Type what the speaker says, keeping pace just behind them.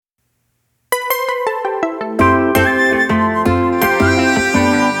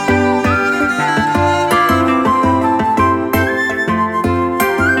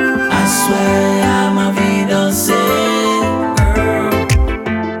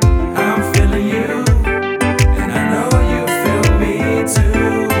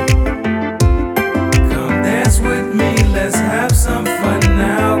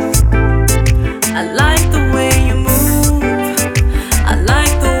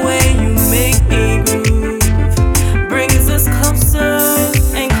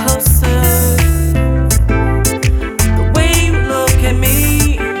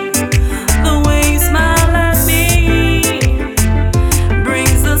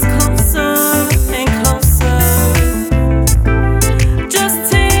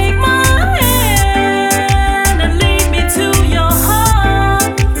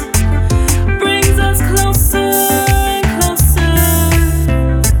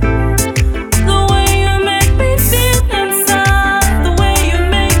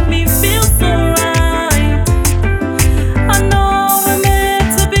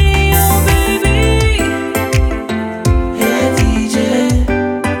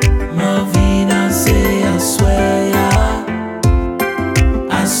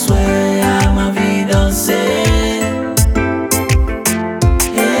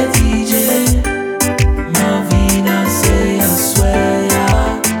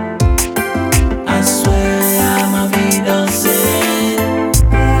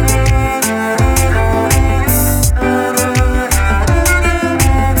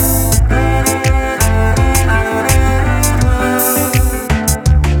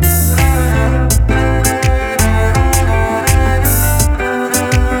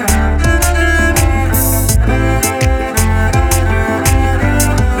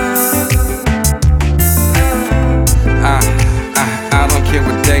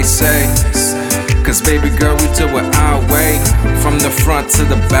they say. Cause baby girl, we do it our way. From the front to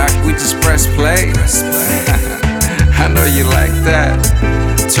the back, we just press play. I know you like that.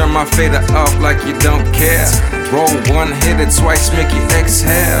 Turn my fader up like you don't care. Roll one, hit it twice, make you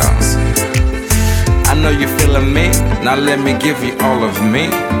exhale. I know you feeling me, now let me give you all of me,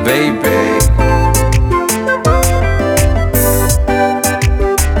 baby.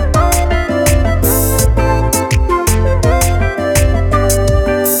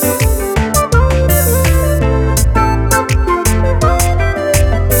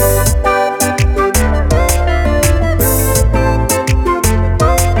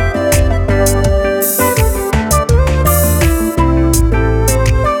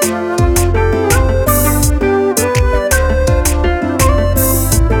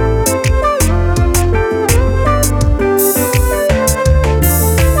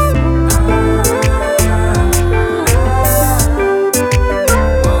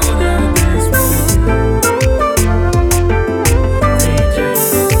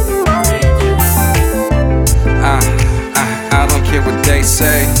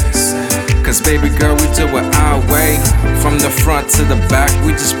 Cause baby girl, we do it our way. From the front to the back,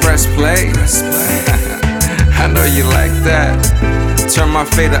 we just press play. I know you like that. Turn my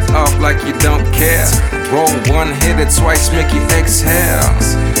fader up like you don't care. Roll one, hit it twice, make you exhale.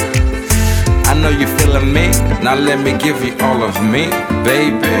 I know you feeling me, now let me give you all of me,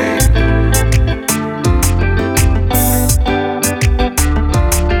 baby.